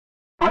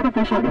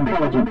Artificial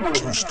intelligence.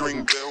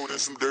 Two-string belt and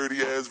some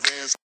dirty ass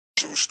Vans.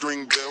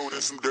 Two-string belt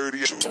and some dirty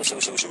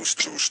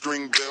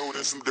two-string belt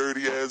and some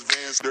dirty ass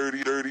Vans.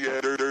 Dirty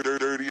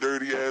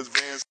ass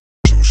Vans.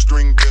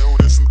 Two-string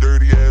belt and some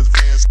dirty ass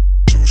Vans.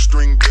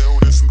 Two-string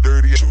belt and some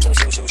dirty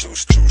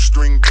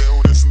two-string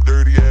belt and some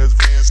dirty ass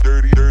Vans.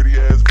 Dirty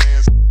ass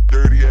Vans.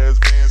 Dirty ass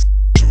Vans.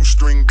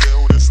 Two-string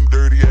belt and some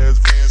dirty ass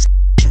Vans.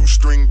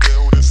 Two-string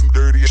belt and some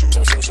dirty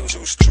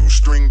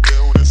two-string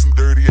belt and some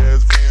dirty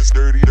ass Vans.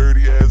 Dirty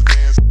ass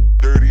Vans.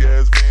 Dirty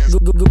ass Vans.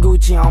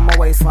 Gucci on my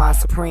waistline,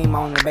 Supreemo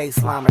on the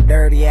baseline. My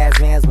dirty ass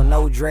Vans with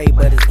no Dre,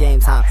 but it's game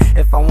time.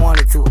 If I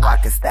wanted to, I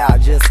could style,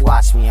 just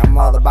watch me. I'm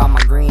all about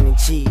my green and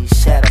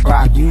cheese, cheddar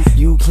broccoli.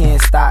 You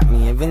can't stop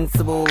me,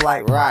 invincible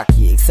like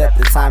Rocky. Except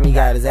the time he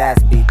got his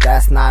ass beat,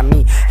 that's not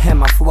me. And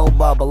my flow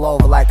bubble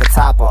over like a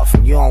top off.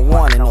 And you don't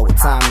wanna know what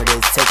time it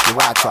is, take your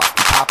watch off.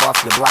 You pop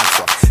off your blocks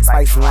off,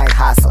 spicy like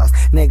hot sauce.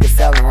 Niggas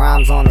selling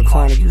rhymes on the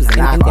corner using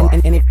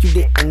knockoff. And if you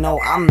didn't know,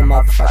 I'm the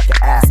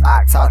motherfucking ass.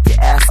 I talk your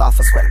ass off,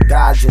 I swear to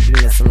God, you'll be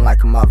missing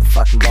like a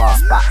motherfucking ball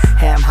spot.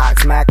 Ham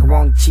hocks,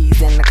 macaroni,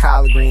 cheese, and the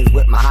collard greens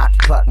with my hockey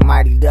puck,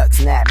 mighty duck,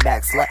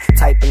 snapback, slut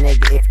type of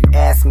nigga. If you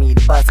ask me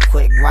to bust a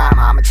quick rhyme,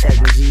 I'ma check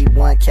my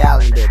G1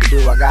 calendar. But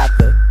do I got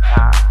the?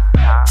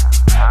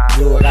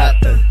 Do I got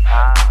the?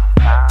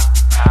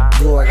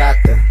 Do I got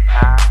the?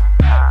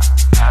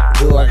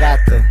 Do I got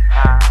the?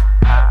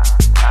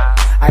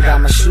 I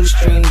got my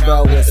shoestring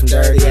belt with some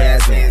dirty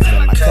ass Vans,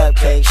 and my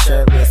cupcake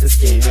shirt with some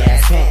skinny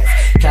ass pants.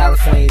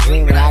 California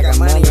dreaming, I got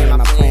money in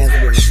my plans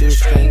with my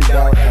shoestring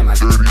belt and my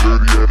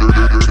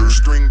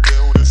two-string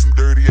belt and some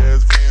dirty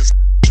ass Vans.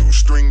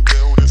 Two-string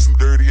belt and some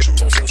dirty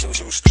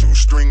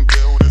two-string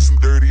belt and some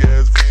dirty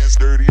ass Vans.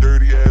 Dirty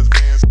ass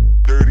Vans.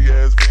 Dirty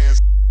ass Vans.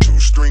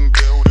 Two-string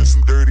belt and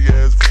some dirty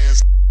ass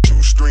Vans.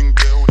 Two-string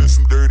belt and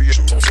some dirty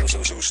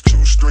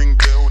two-string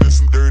belt and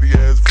some dirty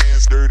ass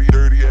Vans.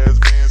 Dirty ass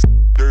Vans.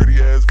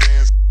 Dirty ass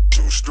Vans.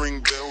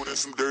 Two-string belt and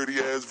some dirty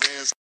ass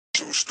Vans.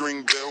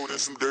 Two-string belt and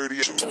some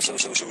dirty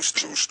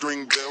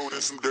two-string belt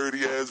and some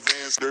dirty ass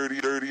Vans.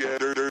 Dirty